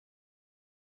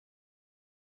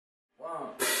1,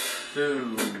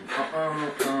 2,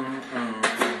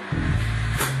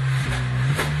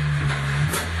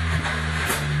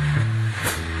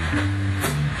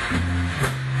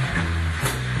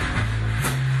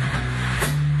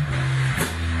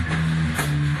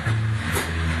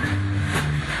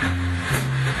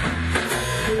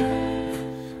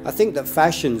 I think that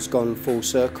fashion's gone full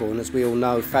circle, and as we all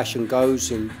know, fashion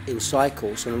goes in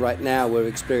cycles, and right now we're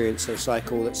experiencing a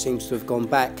cycle that seems to have gone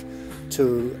back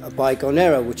to a bygone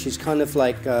era, which is kind of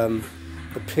like the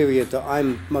period that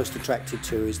I'm most attracted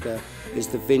to is the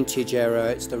vintage era,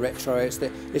 it's the retro, it's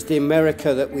the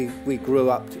America that we grew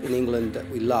up in England that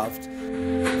we loved.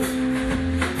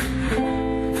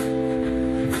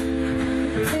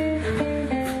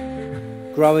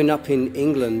 Growing up in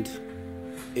England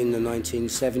in the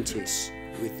 1970s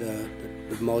with the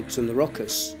mods and the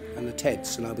rockers and the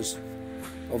Teds, and I was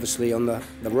obviously on the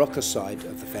rocker side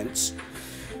of the fence.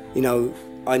 You know,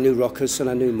 I knew rockers and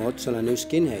I knew mods and I knew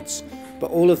skinheads,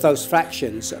 but all of those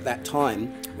factions at that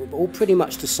time were all pretty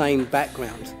much the same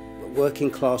background, working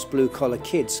class blue collar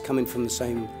kids coming from the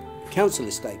same council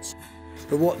estates.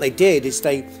 But what they did is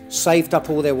they saved up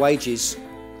all their wages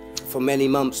for many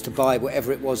months to buy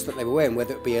whatever it was that they were wearing,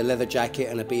 whether it be a leather jacket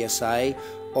and a BSA,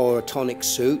 or a tonic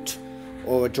suit,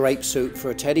 or a drape suit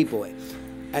for a teddy boy.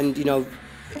 And you know,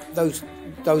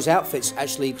 those outfits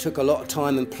actually took a lot of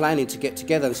time and planning to get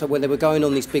together. And so when they were going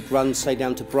on these big runs, say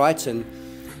down to Brighton,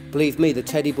 believe me, the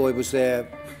teddy boy was there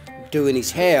doing his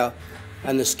hair,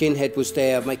 and the skinhead was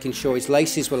there making sure his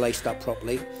laces were laced up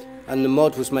properly, and the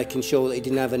mod was making sure that he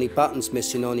didn't have any buttons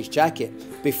missing on his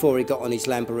jacket before he got on his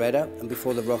Lamboretta, and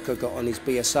before the rocker got on his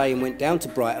BSA and went down to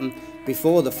Brighton.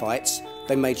 Before the fights,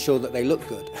 they made sure that they looked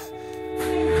good.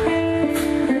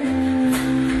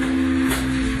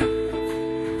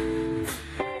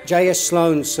 J.S.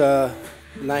 Sloane's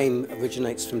name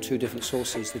originates from two different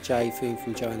sources, the J being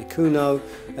from Joanna Kuno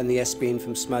and the S being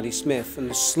from Smuddy Smith. And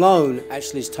the Sloane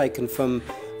actually is taken from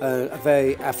a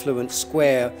very affluent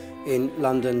square in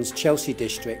London's Chelsea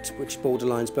district, which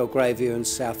borderlines Belgravia and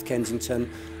South Kensington,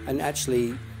 and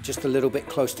actually just a little bit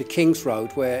close to King's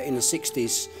Road, where in the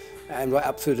 60s and right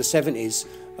up through the 70s,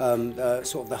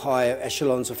 sort of the higher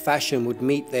echelons of fashion would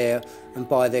meet there and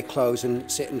buy their clothes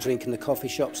and sit and drink in the coffee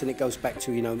shops. And it goes back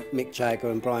to, you know, Mick Jagger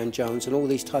and Brian Jones and all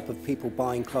these type of people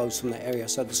buying clothes from that area.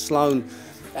 So the Sloane,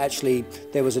 actually,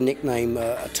 there was a nickname,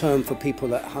 a term for people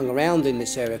that hung around in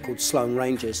this area called Sloane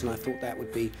Rangers, and I thought that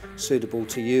would be suitable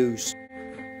to use.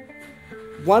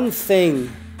 One thing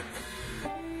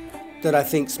that I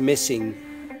think's missing,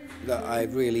 that I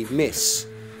really miss,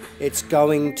 it's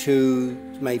going to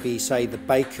maybe, say, the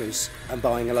baker's and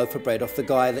buying a loaf of bread off the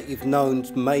guy that you've known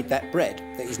made that bread,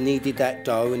 that he's kneaded that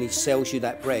dough and he sells you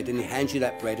that bread and he hands you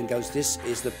that bread and goes, this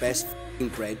is the best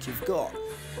bread you've got.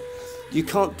 You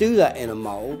can't do that in a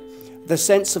mall. The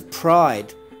sense of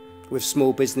pride with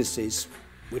small businesses,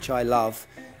 which I love,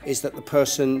 is that the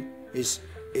person is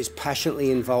passionately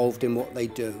involved in what they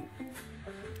do.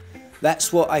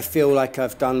 That's what I feel like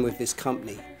I've done with this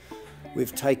company.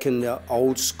 We've taken the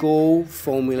old school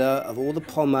formula of all the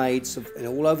pomades and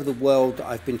all over the world that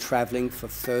I've been traveling for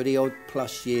 30 odd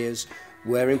plus years,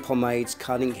 wearing pomades,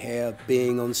 cutting hair,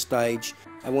 being on stage.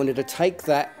 I wanted to take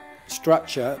that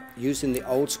structure using the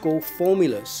old school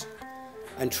formulas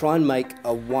and try and make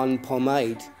a one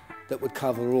pomade that would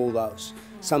cover all those.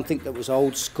 Something that was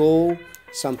old school,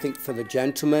 something for the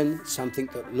gentleman, something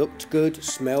that looked good,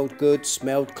 smelled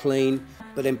clean,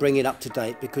 but then bring it up to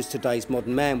date, because today's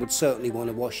modern man would certainly want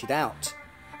to wash it out.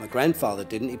 My grandfather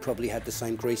didn't, he probably had the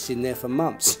same grease in there for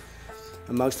months,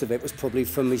 and most of it was probably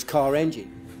from his car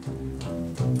engine.